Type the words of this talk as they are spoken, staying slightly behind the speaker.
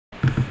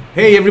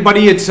Hey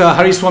everybody, it's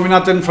Hari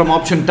Swaminathan from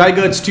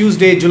OptionTiger. It's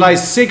Tuesday, July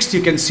 6th.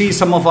 You can see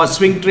some of our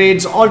swing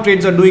trades. All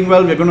trades are doing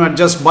well. We're going to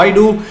adjust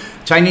Baidu.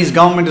 Chinese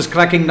government is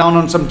cracking down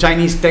on some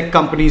Chinese tech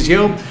companies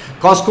here.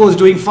 Costco is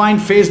doing fine.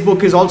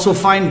 Facebook is also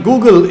fine.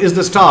 Google is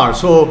the star.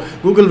 So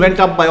Google went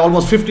up by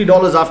almost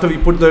 $50 after we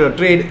put the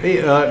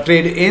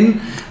trade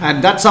in,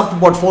 and that's up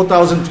about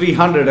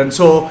 4,300. And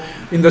so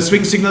in the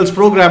swing signals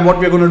program, what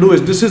we're going to do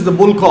is, this is the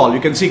bull call.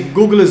 You can see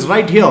Google is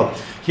right here.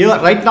 Here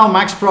right now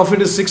max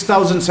profit is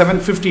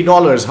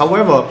 $6,750.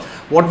 However,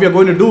 what we are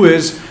going to do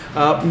is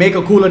make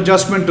a cool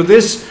adjustment to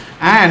this,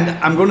 and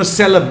I'm going to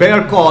sell a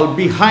bear call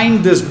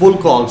behind this bull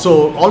call.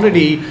 So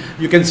already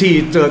you can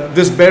see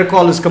this bear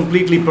call is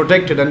completely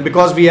protected, and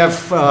because we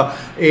have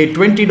a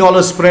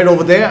 $20 spread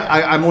over there,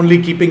 I'm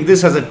only keeping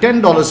this as a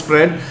 $10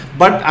 spread,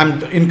 but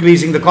I'm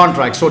increasing the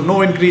contract. So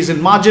no increase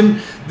in margin.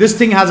 This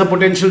thing has a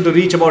potential to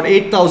reach about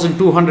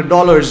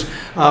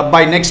 $8,200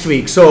 by next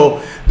week.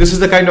 So this is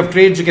the kind of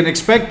trades you can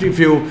expect. If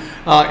you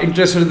are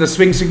interested in the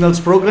swing signals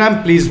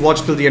program, please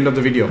watch till the end of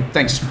the video.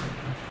 Thanks.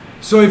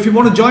 So if you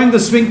want to join the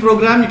swing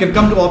program, you can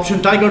come to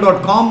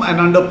OptionTiger.com,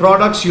 and under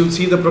products you'll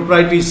see the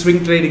proprietary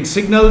swing trading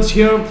signals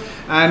here.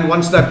 And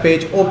once that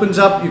page opens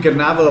up, you can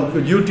have a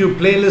YouTube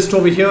playlist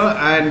over here,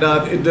 and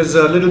there's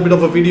a little bit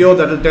of a video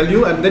that will tell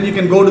you, and then you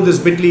can go to this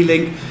bit.ly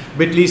link,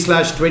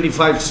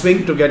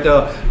 bit.ly/25swing, to get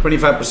a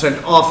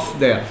 25% off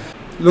there.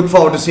 Look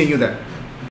forward to seeing you there.